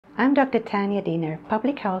I'm Dr. Tanya Diener,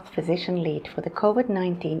 Public Health Physician Lead for the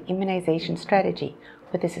COVID-19 Immunization Strategy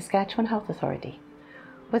with the Saskatchewan Health Authority.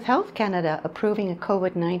 With Health Canada approving a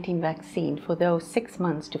COVID-19 vaccine for those 6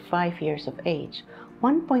 months to 5 years of age,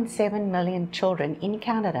 1.7 million children in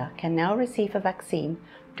Canada can now receive a vaccine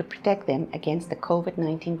to protect them against the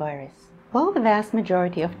COVID-19 virus. While the vast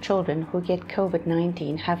majority of children who get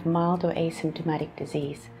COVID-19 have mild or asymptomatic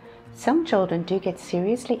disease, some children do get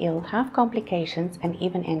seriously ill, have complications, and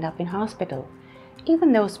even end up in hospital,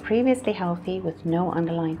 even those previously healthy with no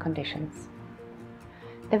underlying conditions.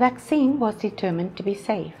 The vaccine was determined to be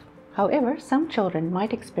safe. However, some children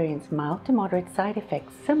might experience mild to moderate side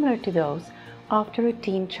effects similar to those after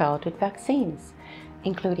routine childhood vaccines,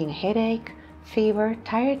 including a headache, fever,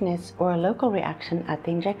 tiredness, or a local reaction at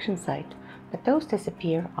the injection site, but those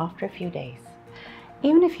disappear after a few days.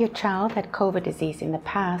 Even if your child had COVID disease in the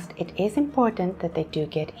past, it is important that they do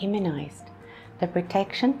get immunized. The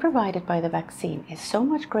protection provided by the vaccine is so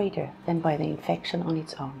much greater than by the infection on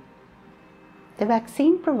its own. The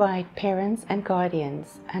vaccine provides parents and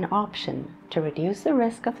guardians an option to reduce the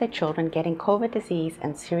risk of their children getting COVID disease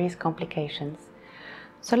and serious complications.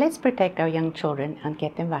 So let's protect our young children and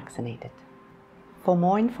get them vaccinated. For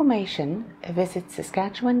more information, visit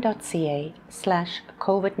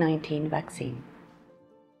saskatchewan.ca/COVID-19 vaccine.